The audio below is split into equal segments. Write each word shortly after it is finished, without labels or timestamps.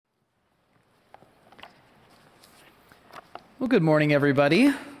Well, good morning,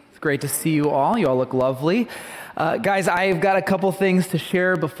 everybody. It's great to see you all. You all look lovely. Guys, I've got a couple things to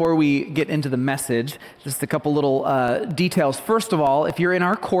share before we get into the message. Just a couple little details. First of all, if you're in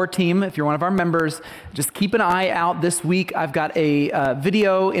our core team, if you're one of our members, just keep an eye out this week. I've got a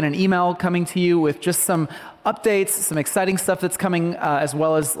video in an email coming to you with just some updates, some exciting stuff that's coming, as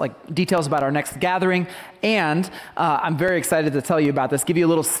well as like details about our next gathering. And I'm very excited to tell you about this, give you a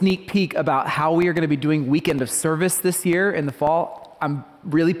little sneak peek about how we are going to be doing weekend of service this year in the fall. I'm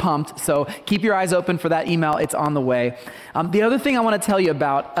really pumped, so keep your eyes open for that email. It's on the way. The other thing I want to tell you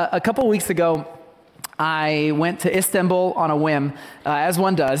about, a couple weeks ago, I went to Istanbul on a whim, as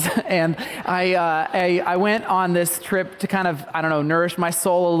one does, and I went on this trip to kind of, nourish my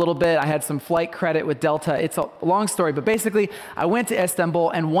soul a little bit. I had some flight credit with Delta. It's a long story, but basically, I went to Istanbul,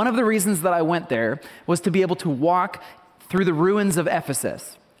 and one of the reasons that I went there was to be able to walk through the ruins of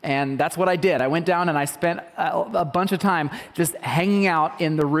Ephesus. And that's what I did. I went down and I spent a bunch of time just hanging out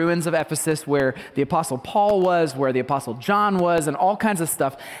in the ruins of Ephesus where the Apostle Paul was, where the Apostle John was, and all kinds of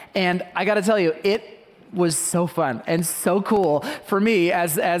stuff. And I got to tell you, it was so fun and so cool for me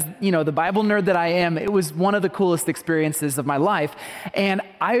as the Bible nerd that I am. It was one of the coolest experiences of my life. And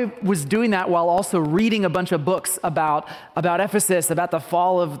I was doing that while also reading a bunch of books about Ephesus, about the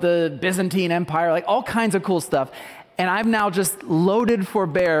fall of the Byzantine Empire, like all kinds of cool stuff. And I'm now just loaded for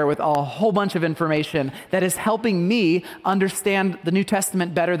bear with a whole bunch of information that is helping me understand the New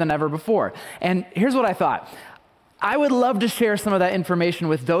Testament better than ever before. And here's what I thought. I would love to share some of that information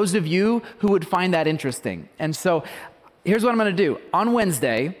with those of you who would find that interesting. And so here's what I'm going to do. On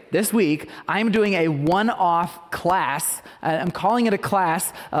Wednesday, this week, I'm doing a one-off class. I'm calling it a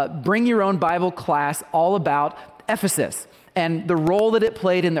class, Bring Your Own Bible class, all about Ephesus and the role that it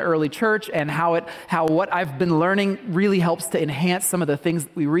played in the early church, and how what I've been learning really helps to enhance some of the things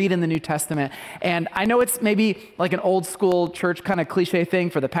that we read in the New Testament. And I know it's maybe like an old school church kind of cliche thing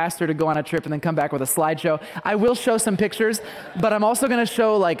for the pastor to go on a trip and then come back with a slideshow. I will show some pictures, but I'm also going to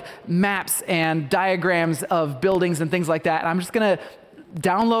show like maps and diagrams of buildings and things like that. And I'm just going to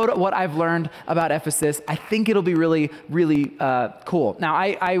download what I've learned about Ephesus. I think it'll be really, really cool. Now,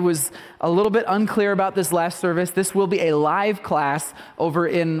 I was a little bit unclear about this last service. This will be a live class over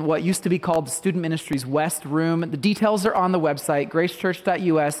in what used to be called the Student Ministries West Room. The details are on the website,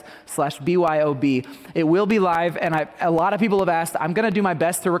 gracechurch.us/BYOB. It will be live, and a lot of people have asked. I'm going to do my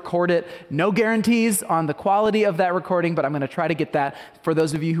best to record it. No guarantees on the quality of that recording, but I'm going to try to get that for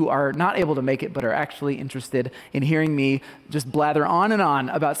those of you who are not able to make it, but are actually interested in hearing me just blather on and on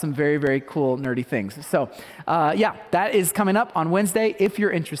about some very, very cool, nerdy things. So, that is coming up on Wednesday. If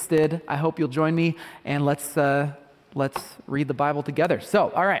you're interested, I hope you'll join me, and let's read the Bible together.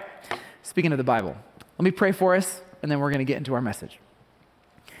 So, all right, speaking of the Bible, let me pray for us, and then we're going to get into our message.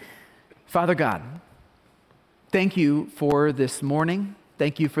 Father God, thank you for this morning.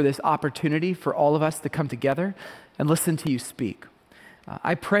 Thank you for this opportunity for all of us to come together and listen to you speak.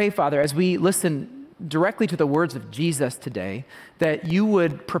 I pray, Father, as we listen directly to the words of Jesus today, that you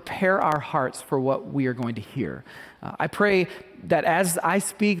would prepare our hearts for what we are going to hear. I pray that as I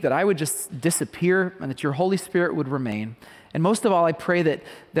speak, that I would just disappear and that your Holy Spirit would remain. And most of all, I pray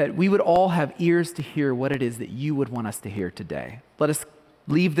that we would all have ears to hear what it is that you would want us to hear today. Let us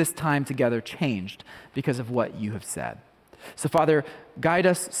leave this time together changed because of what you have said. So, Father, guide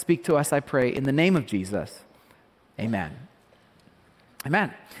us, speak to us, I pray, in the name of Jesus. Amen.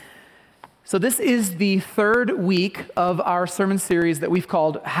 Amen. So this is the third week of our sermon series that we've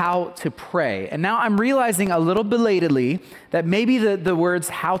called How to Pray. And now I'm realizing a little belatedly that maybe the words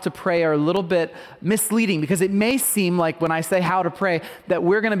how to pray are a little bit misleading, because it may seem like when I say how to pray that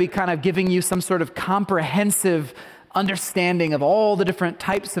we're going to be kind of giving you some sort of comprehensive understanding of all the different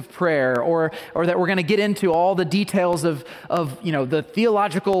types of prayer, or that we're going to get into all the details of the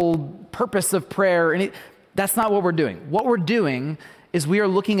theological purpose of prayer. And that's not what we're doing. What we're doing is we are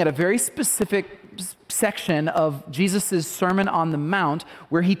looking at a very specific section of Jesus' Sermon on the Mount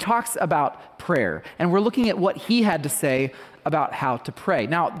where he talks about prayer. And we're looking at what he had to say about how to pray.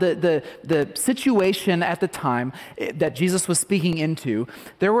 Now, the situation at the time that Jesus was speaking into,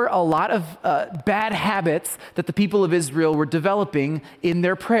 there were a lot of bad habits that the people of Israel were developing in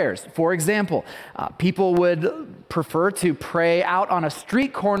their prayers. For example, people would prefer to pray out on a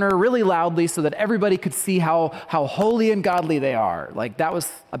street corner really loudly so that everybody could see how holy and godly they are. Like, that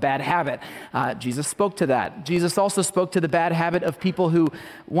was a bad habit. Jesus spoke to that. Jesus also spoke to the bad habit of people who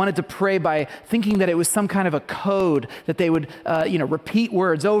wanted to pray by thinking that it was some kind of a code, that they would repeat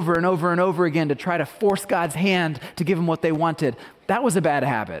words over and over and over again to try to force God's hand to give them what they wanted. That was a bad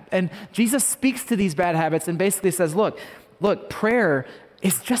habit. And Jesus speaks to these bad habits and basically says, look, prayer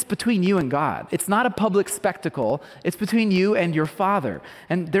is just between you and God. It's not a public spectacle. It's between you and your Father.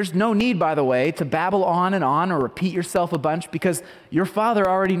 And there's no need, by the way, to babble on or repeat yourself a bunch, because your Father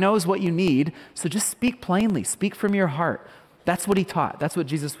already knows what you need. So just speak plainly, speak from your heart. That's what he taught. That's what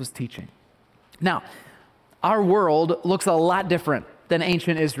Jesus was teaching. Now, our world looks a lot different than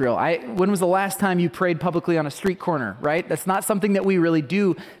ancient Israel. When was the last time you prayed publicly on a street corner, right? That's not something that we really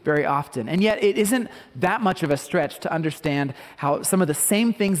do very often. And yet it isn't that much of a stretch to understand how some of the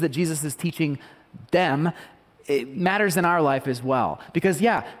same things that Jesus is teaching them, it matters in our life as well. Because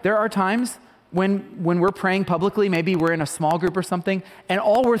there are times when we're praying publicly, maybe we're in a small group or something, and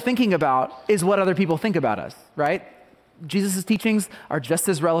all we're thinking about is what other people think about us, right? Jesus' teachings are just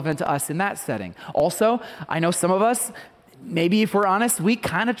as relevant to us in that setting. Also, I know some of us, maybe if we're honest, we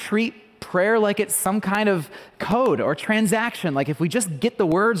kind of treat prayer like it's some kind of code or transaction. Like if we just get the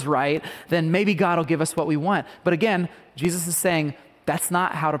words right, then maybe God will give us what we want. But again, Jesus is saying that's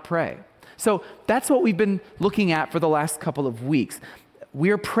not how to pray. So that's what we've been looking at for the last couple of weeks.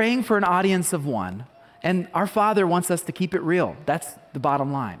 We are praying for an audience of one, and our Father wants us to keep it real. That's the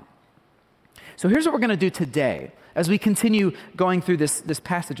bottom line. So here's what we're going to do today as we continue going through this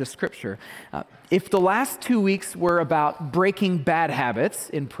passage of Scripture. If the last 2 weeks were about breaking bad habits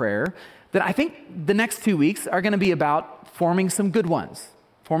in prayer, then I think the next 2 weeks are going to be about forming some good ones,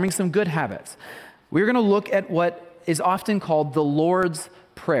 forming some good habits. We're going to look at what is often called the Lord's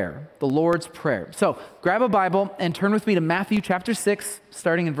Prayer, the Lord's Prayer. So grab a Bible and turn with me to Matthew chapter 6,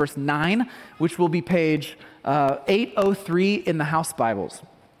 starting in verse 9, which will be page 803 in the House Bibles.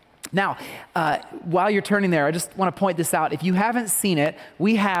 Now, while you're turning there, I just want to point this out. If you haven't seen it,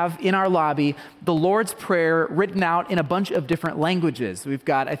 we have in our lobby the Lord's Prayer written out in a bunch of different languages. We've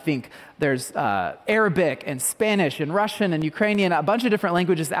got, I think, there's Arabic and Spanish and Russian and Ukrainian, a bunch of different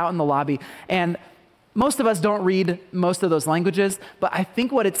languages out in the lobby. And most of us don't read most of those languages, but I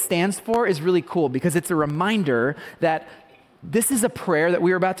think what it stands for is really cool because it's a reminder that this is a prayer that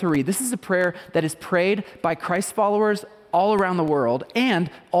we are about to read. This is a prayer that is prayed by Christ followers all around the world and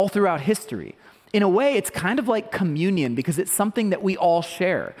all throughout history. In a way, it's kind of like communion because it's something that we all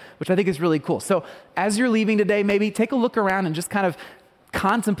share, which I think is really cool. So as you're leaving today, maybe take a look around and just kind of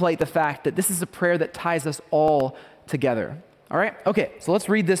contemplate the fact that this is a prayer that ties us all together. All right? Okay, so let's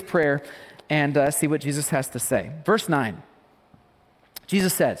read this prayer and see what Jesus has to say. Verse 9,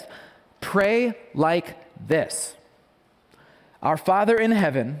 Jesus says, "Pray like this. Our Father in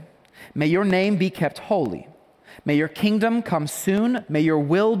heaven, may your name be kept holy. May your kingdom come soon. May your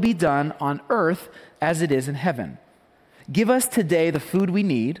will be done on earth as it is in heaven. Give us today the food we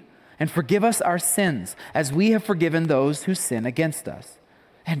need, and forgive us our sins as we have forgiven those who sin against us.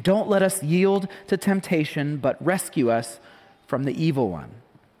 And don't let us yield to temptation, but rescue us from the evil one."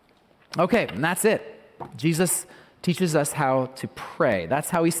 Okay, and that's it. Jesus teaches us how to pray. That's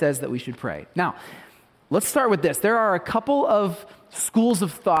how he says that we should pray. Now, let's start with this. There are a couple of schools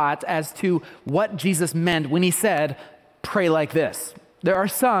of thought as to what Jesus meant when he said, pray like this. There are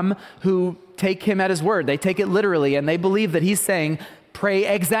some who take him at his word. They take it literally, and they believe that he's saying, pray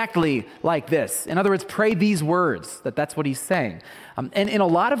exactly like this. In other words, pray these words, that's what he's saying. And in a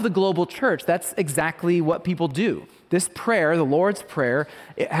lot of the global church, that's exactly what people do. This prayer, the Lord's Prayer,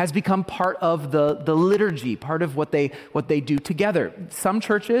 it has become part of the liturgy, part of what they do together. Some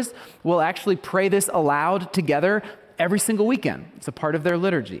churches will actually pray this aloud together every single weekend. It's a part of their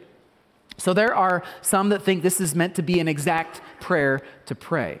liturgy. So there are some that think this is meant to be an exact prayer to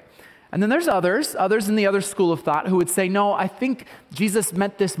pray. And then there's others in the other school of thought who would say, no, I think Jesus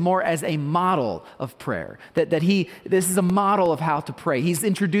meant this more as a model of prayer, that this is a model of how to pray. He's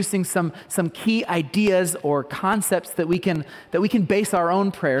introducing some key ideas or concepts that we can base our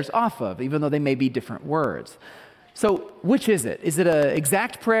own prayers off of, even though they may be different words. So which is it? Is it an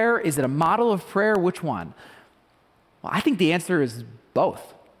exact prayer? Is it a model of prayer? Which one? Well, I think the answer is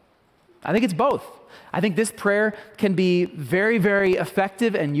both. I think it's both. I think this prayer can be very, very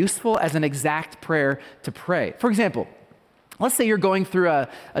effective and useful as an exact prayer to pray. For example, let's say you're going through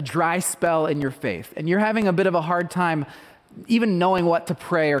a dry spell in your faith and you're having a bit of a hard time even knowing what to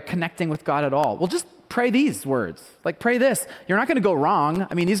pray or connecting with God at all. Well, just pray these words. Like, pray this. You're not going to go wrong.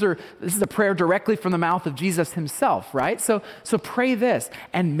 I mean, this is a prayer directly from the mouth of Jesus himself, right? So pray this.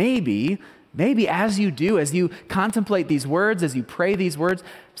 And maybe as you contemplate these words, as you pray these words,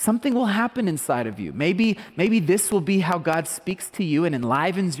 something will happen inside of you. Maybe this will be how God speaks to you and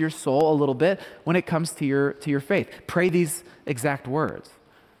enlivens your soul a little bit when it comes to your faith. Pray these exact words.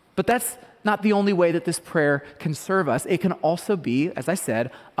 But that's not the only way that this prayer can serve us. It can also be, as I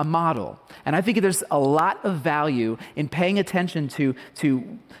said, a model. And I think there's a lot of value in paying attention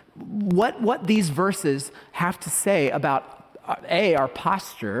to what these verses have to say about our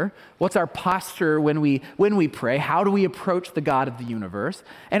posture. What's our posture when we pray? How do we approach the God of the universe?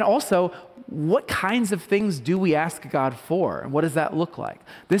 And also, what kinds of things do we ask God for? And what does that look like?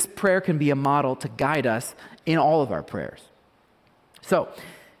 This prayer can be a model to guide us in all of our prayers. So,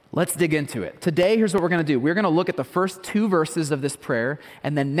 let's dig into it. Today, here's what we're going to do. We're going to look at the first 2 verses of this prayer,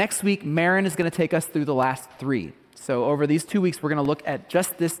 and then next week, Marin is going to take us through the last 3. So over these 2 weeks, we're going to look at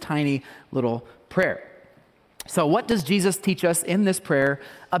just this tiny little prayer. So what does Jesus teach us in this prayer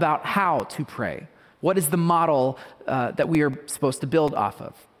about how to pray? What is the model that we are supposed to build off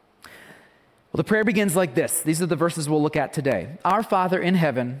of? Well, the prayer begins like this. These are the verses we'll look at today. Our Father in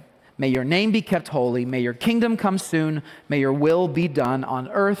heaven, may your name be kept holy. May your kingdom come soon. May your will be done on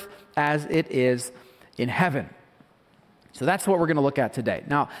earth as it is in heaven. So that's what we're going to look at today.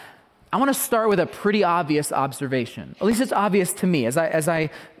 Now, I want to start with a pretty obvious observation. At least it's obvious to me as I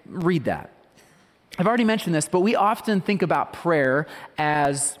read that. I've already mentioned this, but we often think about prayer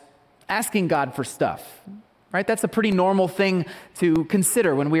as asking God for stuff, right? That's a pretty normal thing to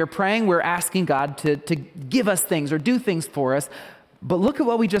consider. When we are praying, we're asking God to give us things or do things for us. But look at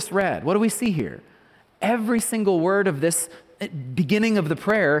what we just read. What do we see here? Every single word of this beginning of the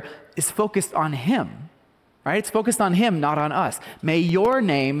prayer is focused on Him, right? It's focused on Him, not on us. May your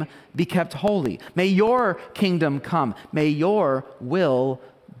name be kept holy. May your kingdom come. May your will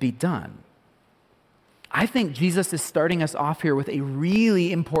be done. I think Jesus is starting us off here with a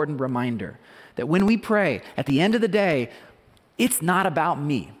really important reminder that when we pray, at the end of the day, it's not about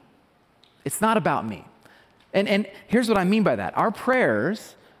me. It's not about me. And here's what I mean by that. Our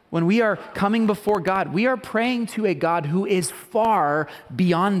prayers, when we are coming before God, we are praying to a God who is far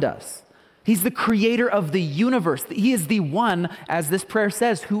beyond us. He's the creator of the universe. He is the one, as this prayer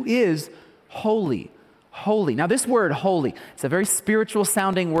says, who is holy. Holy. Now, this word holy, it's a very spiritual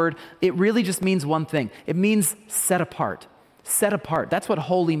sounding word. It really just means one thing. It means set apart. Set apart. That's what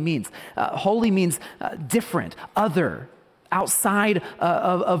holy means. Holy means different, other, outside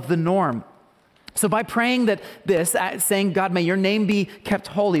of the norm. So by praying saying, God, may your name be kept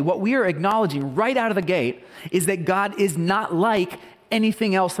holy, what we are acknowledging right out of the gate is that God is not like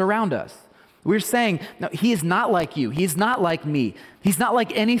anything else around us. We're saying, no, He is not like you. He's not like me. He's not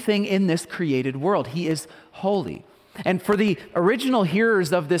like anything in this created world. He is holy. And for the original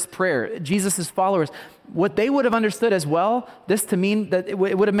hearers of this prayer, Jesus' followers, what they would have understood as well, this to mean that it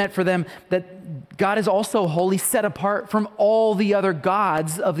would have meant for them that God is also holy, set apart from all the other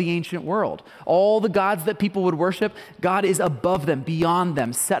gods of the ancient world. All the gods that people would worship, God is above them, beyond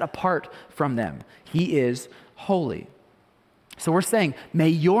them, set apart from them. He is holy. So we're saying, may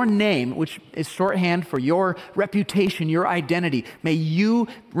your name, which is shorthand for your reputation, your identity, may you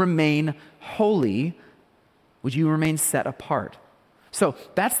remain holy. Would you remain set apart? So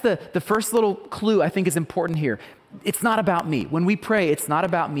that's the first little clue I think is important here. It's not about me. When we pray, it's not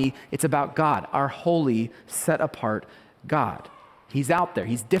about me. It's about God, our holy, set apart God. He's out there.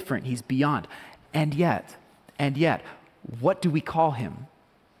 He's different. He's beyond. And yet, what do we call Him?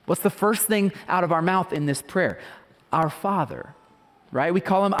 What's the first thing out of our mouth in this prayer? Our Father, right? We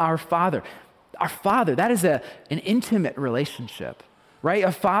call Him our Father. Our Father, that is an intimate relationship, right?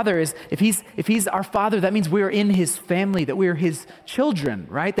 A father is, if he's our Father, that means we're in His family, that we're His children,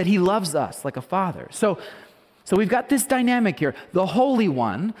 right? That He loves us like a father. So we've got this dynamic here. The Holy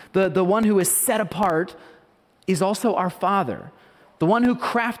One, the one who is set apart, is also our Father. The one who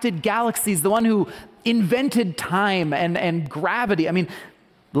crafted galaxies, the one who invented time and gravity. I mean,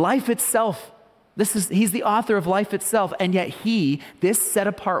 life itself. He's the author of life itself, and yet He, this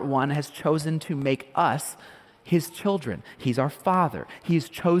set-apart one, has chosen to make us His children. He's our Father. He's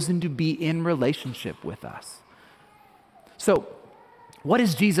chosen to be in relationship with us. So, what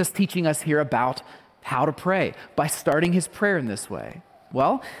is Jesus teaching us here about how to pray by starting His prayer in this way?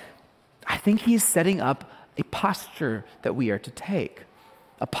 Well, I think He is setting up a posture that we are to take.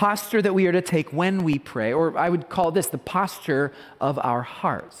 A posture that we are to take when we pray, or I would call this the posture of our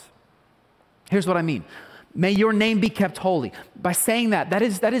hearts. Here's what I mean. May your name be kept holy. By saying that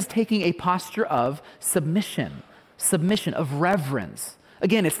is taking a posture of submission, of reverence.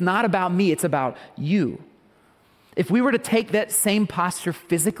 Again, it's not about me, it's about you. If we were to take that same posture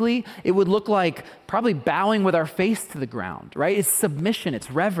physically, it would look like probably bowing with our face to the ground, right? It's submission, it's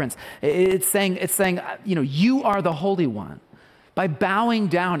reverence. It's saying, you are the Holy One. By bowing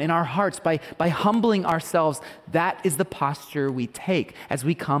down in our hearts, by humbling ourselves, that is the posture we take as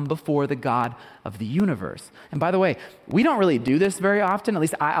we come before the God of the universe. And by the way, we don't really do this very often. At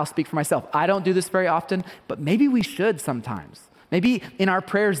least I'll speak for myself. I don't do this very often, but maybe we should sometimes. Maybe in our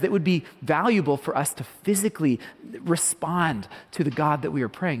prayers that would be valuable for us to physically respond to the God that we are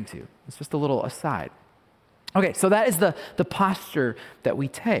praying to. It's just a little aside. Okay, so that is the posture that we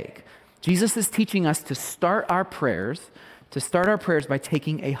take. Jesus is teaching us to start our prayers by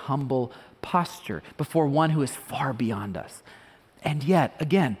taking a humble posture before one who is far beyond us. And yet,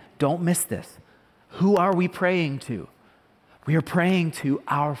 again, don't miss this. Who are we praying to? We are praying to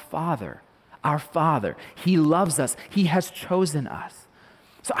our Father. Our Father. He loves us. He has chosen us.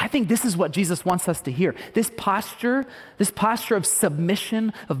 So I think this is what Jesus wants us to hear. This posture of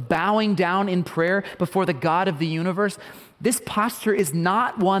submission, of bowing down in prayer before the God of the universe, this posture is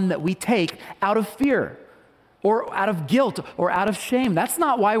not one that we take out of fear or out of guilt or out of shame. That's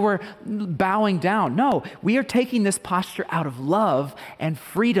not why we're bowing down. No, we are taking this posture out of love and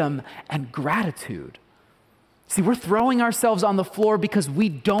freedom and gratitude. See, we're throwing ourselves on the floor because we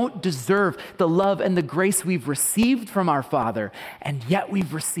don't deserve the love and the grace we've received from our Father, and yet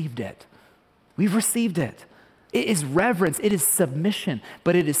we've received it. We've received it. It is reverence, it is submission,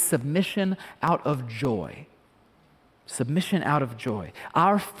 but it is submission out of joy. Submission out of joy.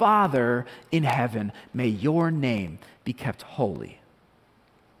 Our Father in heaven, may your name be kept holy.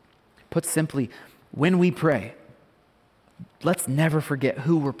 Put simply, when we pray, let's never forget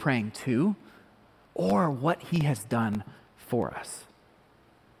who we're praying to or what he has done for us.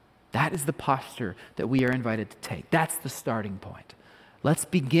 That is the posture that we are invited to take. That's the starting point. Let's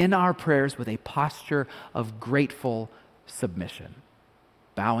begin our prayers with a posture of grateful submission,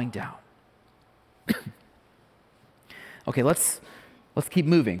 bowing down. Okay, let's keep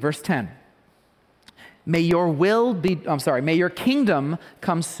moving. Verse 10. May your kingdom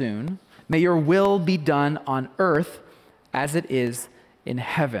come soon. May your will be done on earth as it is in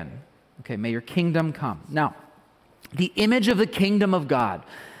heaven. Okay, may your kingdom come. Now, the image of the kingdom of God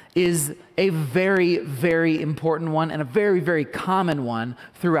is a very, very important one and a very, very common one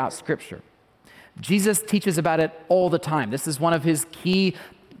throughout Scripture. Jesus teaches about it all the time. This is one of his key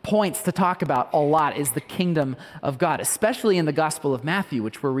points to talk about a lot, is the kingdom of God, especially in the Gospel of Matthew,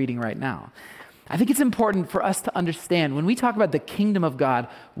 which we're reading right now. I think it's important for us to understand when we talk about the kingdom of God,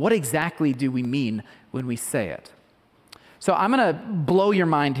 what exactly do we mean when we say it? So I'm going to blow your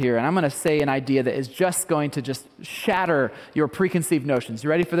mind here, and I'm going to say an idea that is just going to just shatter your preconceived notions. You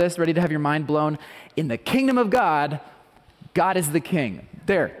ready for this? Ready to have your mind blown? In the kingdom of God, God is the king.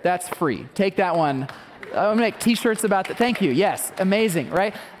 There, that's free. Take that one. I'm going to make t-shirts about that. Thank you. Yes, amazing,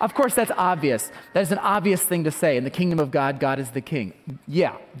 right? Of course, that's obvious. That is an obvious thing to say. In the kingdom of God, God is the king.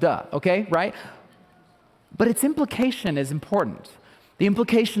 Yeah, duh, okay, right? But its implication is important. The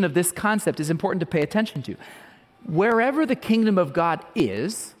implication of this concept is important to pay attention to. Wherever the kingdom of God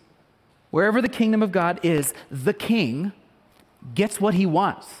is, the king gets what he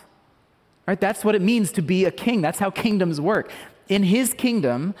wants. Right? That's what it means to be a king. That's how kingdoms work. In his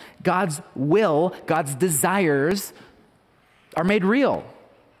kingdom, God's will, God's desires are made real.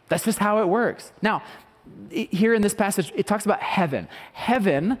 That's just how it works. Now, here in this passage, it talks about heaven.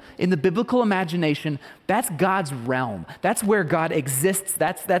 Heaven, in the biblical imagination, that's God's realm. That's where God exists.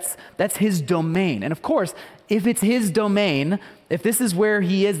 That's his domain. And of course, if it's his domain, if this is where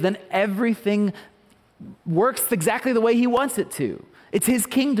he is, then everything works exactly the way he wants it to. It's his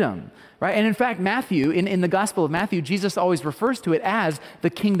kingdom, right? And in fact, Matthew, in the Gospel of Matthew, Jesus always refers to it as the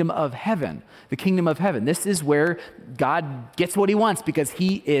kingdom of heaven. The kingdom of heaven. This is where God gets what he wants because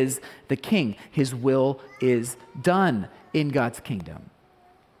he is the king. His will is done in God's kingdom.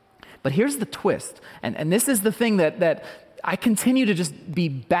 But here's the twist, and this is the thing that I continue to just be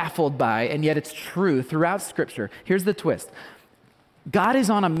baffled by, and yet it's true throughout Scripture. Here's the twist. God is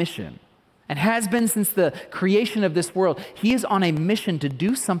on a mission, and has been since the creation of this world. He is on a mission to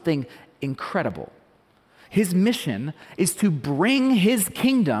do something incredible. His mission is to bring his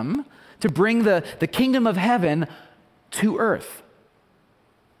kingdom, to bring the kingdom of heaven to earth,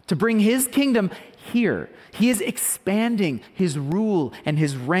 to bring his kingdom here. He is expanding his rule and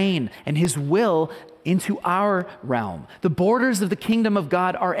his reign and his will into our realm. The borders of the kingdom of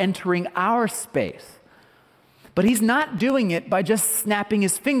God are entering our space. But he's not doing it by just snapping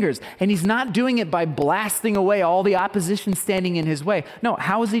his fingers, and he's not doing it by blasting away all the opposition standing in his way. No,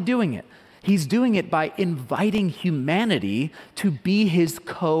 how is he doing it? He's doing it by inviting humanity to be his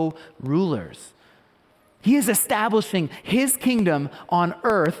co-rulers. He is establishing his kingdom on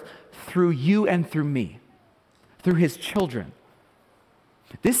earth through you and through me, through his children.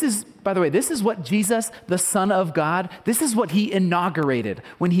 This is, by the way, this is what Jesus, the Son of God, this is what he inaugurated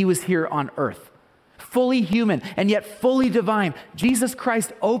when he was here on earth. Fully human and yet fully divine, Jesus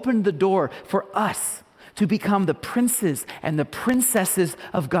Christ opened the door for us to become the princes and the princesses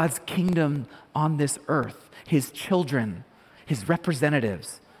of God's kingdom on this earth, his children, his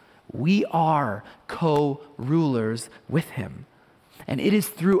representatives. We are co-rulers with him. And it is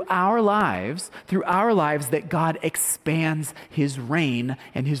through our lives, that God expands his reign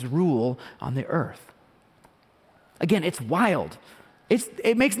and his rule on the earth. Again, it's wild.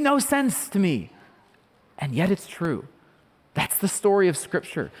 It makes no sense to me. And yet it's true. That's the story of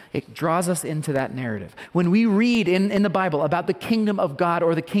Scripture. It draws us into that narrative. When we read in the Bible about the kingdom of God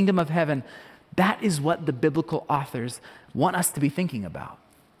or the kingdom of heaven, that is what the biblical authors want us to be thinking about.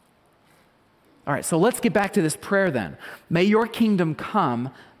 All right, so let's get back to this prayer then. May your kingdom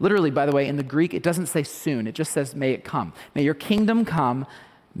come. Literally, by the way, in the Greek, it doesn't say soon. It just says, may it come. May your kingdom come.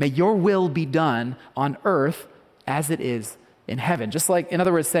 May your will be done on earth as it is in heaven. Just like, in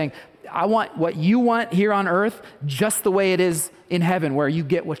other words, saying, I want what you want here on earth just the way it is in heaven, where you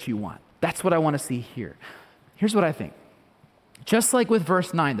get what you want. That's what I want to see here. Here's what I think. Just like with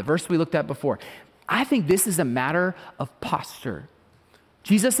verse 9, the verse we looked at before, I think this is a matter of posture.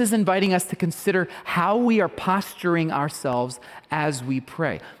 Jesus is inviting us to consider how we are posturing ourselves as we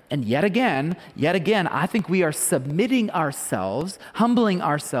pray. And yet again, I think we are submitting ourselves, humbling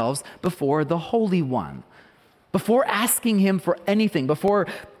ourselves before the Holy One. Before asking him for anything, before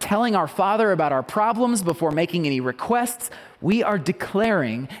telling our Father about our problems, before making any requests, we are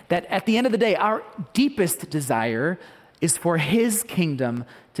declaring that at the end of the day, our deepest desire is for his kingdom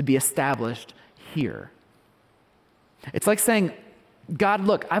to be established here. It's like saying, God,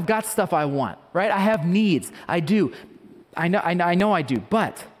 look, I've got stuff I want, right? I have needs. I do. I know I do.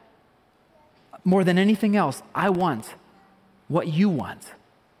 But more than anything else, I want what you want.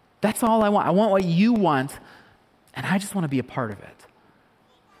 That's all I want. I want what you want, and I just want to be a part of it.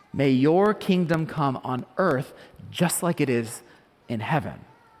 May your kingdom come on earth just like it is in heaven.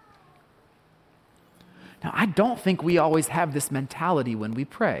 Now, I don't think we always have this mentality when we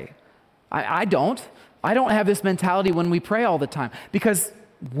pray. I don't. I don't have this mentality when we pray all the time, because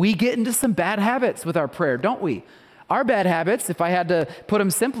we get into some bad habits with our prayer, don't we? Our bad habits, if I had to put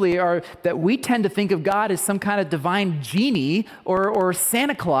them simply, are that we tend to think of God as some kind of divine genie or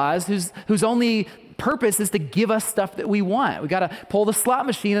Santa Claus whose only purpose is to give us stuff that we want. We got to pull the slot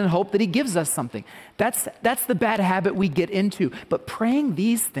machine and hope that he gives us something. That's the bad habit we get into. But praying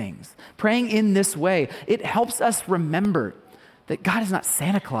these things, praying in this way, it helps us remember that God is not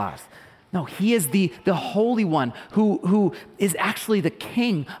Santa Claus. No, he is the Holy One who is actually the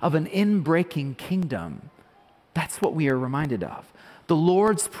king of an inbreaking kingdom. That's what we are reminded of. The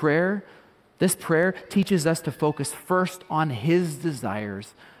Lord's Prayer, this prayer teaches us to focus first on his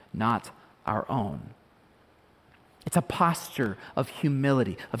desires, not our own. It's a posture of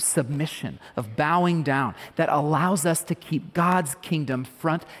humility, of submission, of bowing down that allows us to keep God's kingdom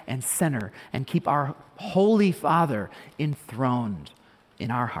front and center and keep our Holy Father enthroned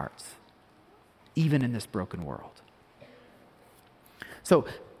in our hearts, even in this broken world. So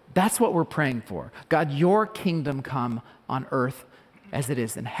that's what we're praying for. God, your kingdom come on earth as it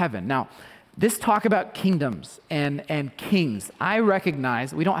is in heaven. Now, this talk about kingdoms and kings, I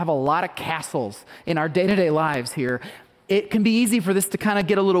recognize we don't have a lot of castles in our day-to-day lives here. It can be easy for this to kind of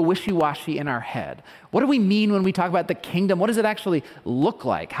get a little wishy-washy in our head. What do we mean when we talk about the kingdom? What does it actually look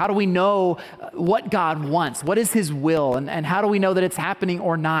like? How do we know what God wants? What is his will? And how do we know that it's happening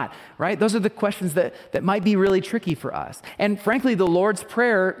or not, right? Those are the questions that might be really tricky for us. And frankly, the Lord's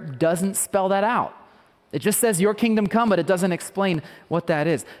Prayer doesn't spell that out. It just says, your kingdom come, but it doesn't explain what that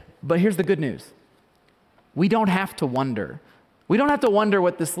is. But here's the good news. We don't have to wonder. We don't have to wonder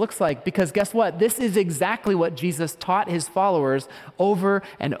what this looks like, because guess what? This is exactly what Jesus taught his followers over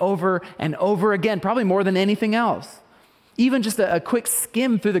and over and over again, probably more than anything else. Even just a quick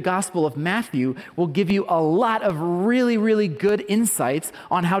skim through the Gospel of Matthew will give you a lot of really, really good insights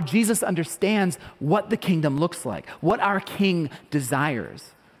on how Jesus understands what the kingdom looks like, what our King desires.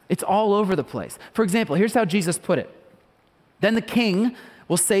 It's all over the place. For example, here's how Jesus put it. Then the king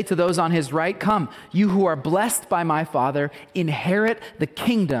will say to those on his right, come, you who are blessed by my Father, inherit the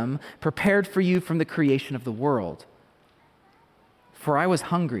kingdom prepared for you from the creation of the world. For I was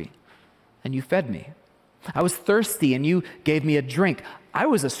hungry, and you fed me. I was thirsty, and you gave me a drink. I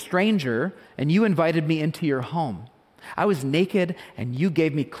was a stranger, and you invited me into your home. I was naked, and you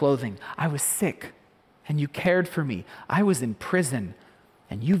gave me clothing. I was sick, and you cared for me. I was in prison,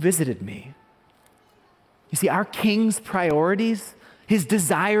 and you visited me. You see, our King's priorities, his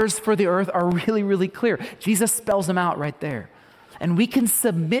desires for the earth are really, really clear. Jesus spells them out right there. And we can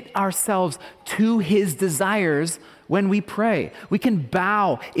submit ourselves to his desires when we pray. We can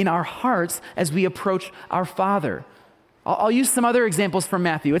bow in our hearts as we approach our Father. I'll use some other examples from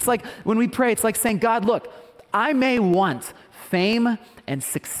Matthew. It's like when we pray, it's like saying, God, look, I may want fame and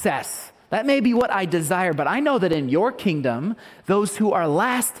success That may be what I desire, but I know that in your kingdom, those who are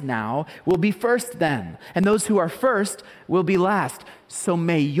last now will be first then, and those who are first will be last. So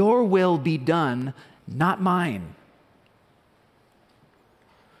may your will be done, not mine.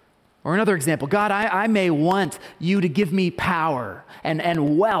 Or another example, God, I may want you to give me power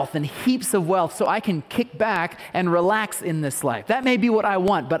and wealth and heaps of wealth so I can kick back and relax in this life. That may be what I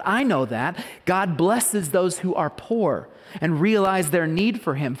want, but I know that God blesses those who are poor and realize their need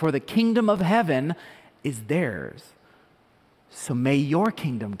for him, for the kingdom of heaven is theirs. So may your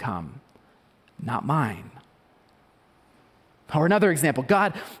kingdom come, not mine. Or another example,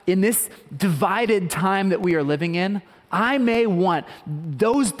 God, in this divided time that we are living in, I may want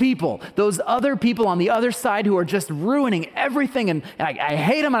those people, those other people on the other side who are just ruining everything, and I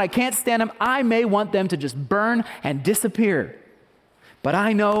hate them and I can't stand them. I may want them to just burn and disappear. But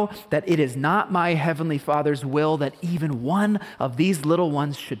I know that it is not my heavenly Father's will that even one of these little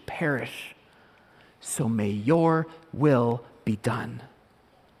ones should perish. So may your will be done.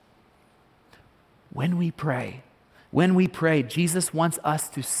 When we pray, Jesus wants us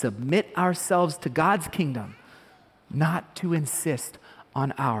to submit ourselves to God's kingdom, not to insist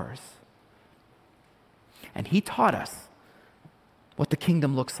on ours. And he taught us what the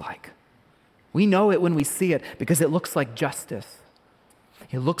kingdom looks like. We know it when we see it because it looks like justice.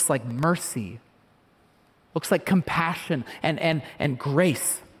 It looks like mercy. It looks like compassion and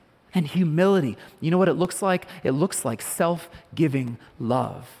grace and humility. You know what it looks like? It looks like self-giving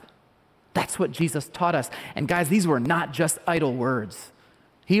love. That's what Jesus taught us. And guys, these were not just idle words.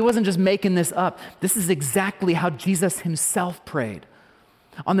 He wasn't just making this up. This is exactly how Jesus himself prayed.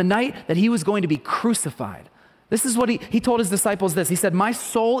 On the night that he was going to be crucified, this is what he told his disciples this. He said, "My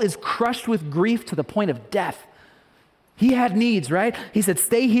soul is crushed with grief to the point of death." He had needs, right? He said,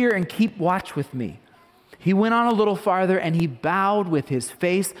 "Stay here and keep watch with me." He went on a little farther and he bowed with his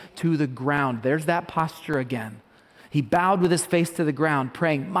face to the ground. There's that posture again. He bowed with his face to the ground,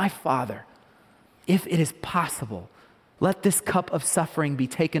 praying, "My Father, if it is possible, let this cup of suffering be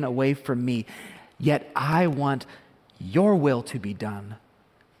taken away from me. Yet I want your will to be done,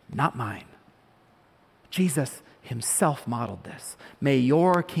 not mine." Jesus himself modeled this. May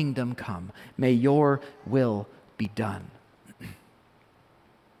your kingdom come. May your will be done.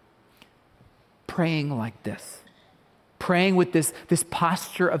 Praying like this, praying with this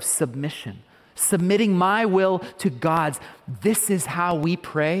posture of submission, submitting my will to God's. This is how we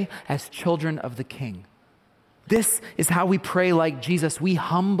pray as children of the King. This is how we pray like Jesus. We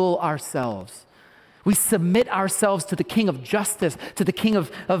humble ourselves. We submit ourselves to the King of justice, to the King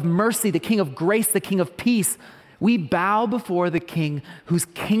of mercy, the King of grace, the King of peace. We bow before the King whose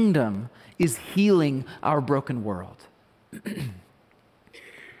kingdom is healing our broken world.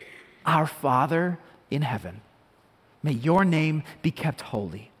 Our Father in heaven, may your name be kept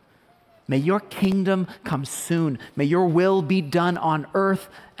holy. May your kingdom come soon. May your will be done on earth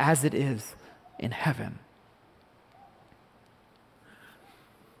as it is in heaven.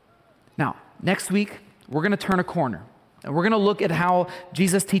 Now, next week, we're going to turn a corner, and we're going to look at how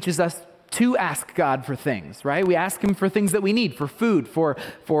Jesus teaches us to ask God for things, right? We ask him for things that we need, for food, for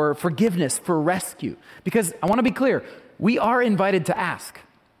forgiveness, for rescue. Because I want to be clear, we are invited to ask.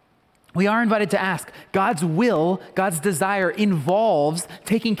 We are invited to ask. God's will, God's desire involves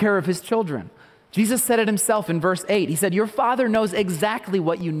taking care of his children. Jesus said it himself in verse 8. He said, "Your Father knows exactly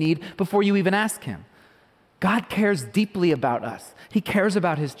what you need before you even ask him." God cares deeply about us. He cares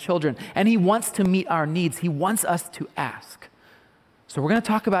about his children, and he wants to meet our needs. He wants us to ask. So we're going to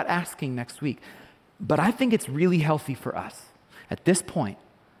talk about asking next week. But I think it's really healthy for us at this point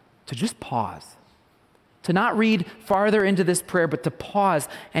to just pause, to not read farther into this prayer, but to pause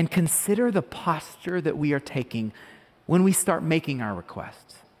and consider the posture that we are taking when we start making our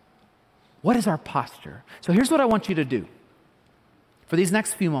requests. What is our posture? So here's what I want you to do. For these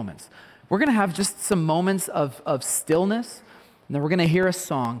next few moments, we're going to have just some moments of stillness, and then we're going to hear a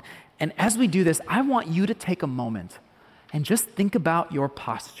song. And as we do this, I want you to take a moment and just think about your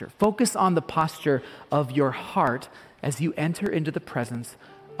posture. Focus on the posture of your heart as you enter into the presence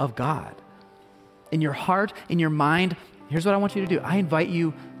of God. In your heart, in your mind, here's what I want you to do. I invite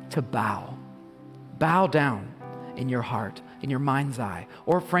you to bow. Bow down in your heart, in your mind's eye.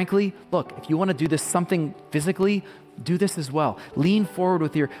 Or frankly, look, if you want to do this something physically, do this as well. Lean forward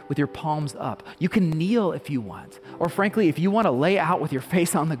with your palms up. You can kneel if you want. Or frankly, if you want to lay out with your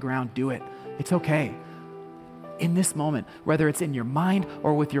face on the ground, do it. It's okay. In this moment, whether it's in your mind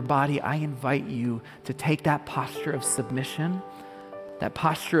or with your body, I invite you to take that posture of submission, that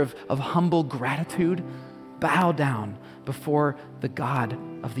posture of humble gratitude, bow down before the God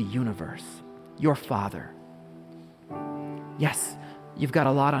of the universe, your Father. Yes, you've got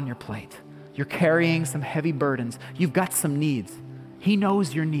a lot on your plate. You're carrying some heavy burdens. You've got some needs. He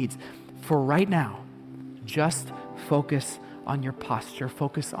knows your needs. For right now, just focus on your posture.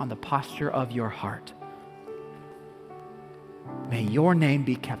 Focus on the posture of your heart. May your name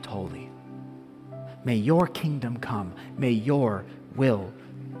be kept holy. May your kingdom come. May your will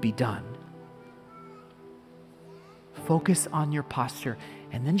be done. Focus on your posture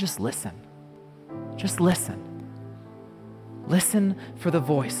and then just listen. Just listen. Listen for the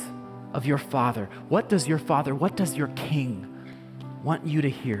voice of your Father. What does your Father, what does your King want you to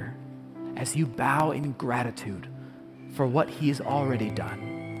hear as you bow in gratitude for what He has already done?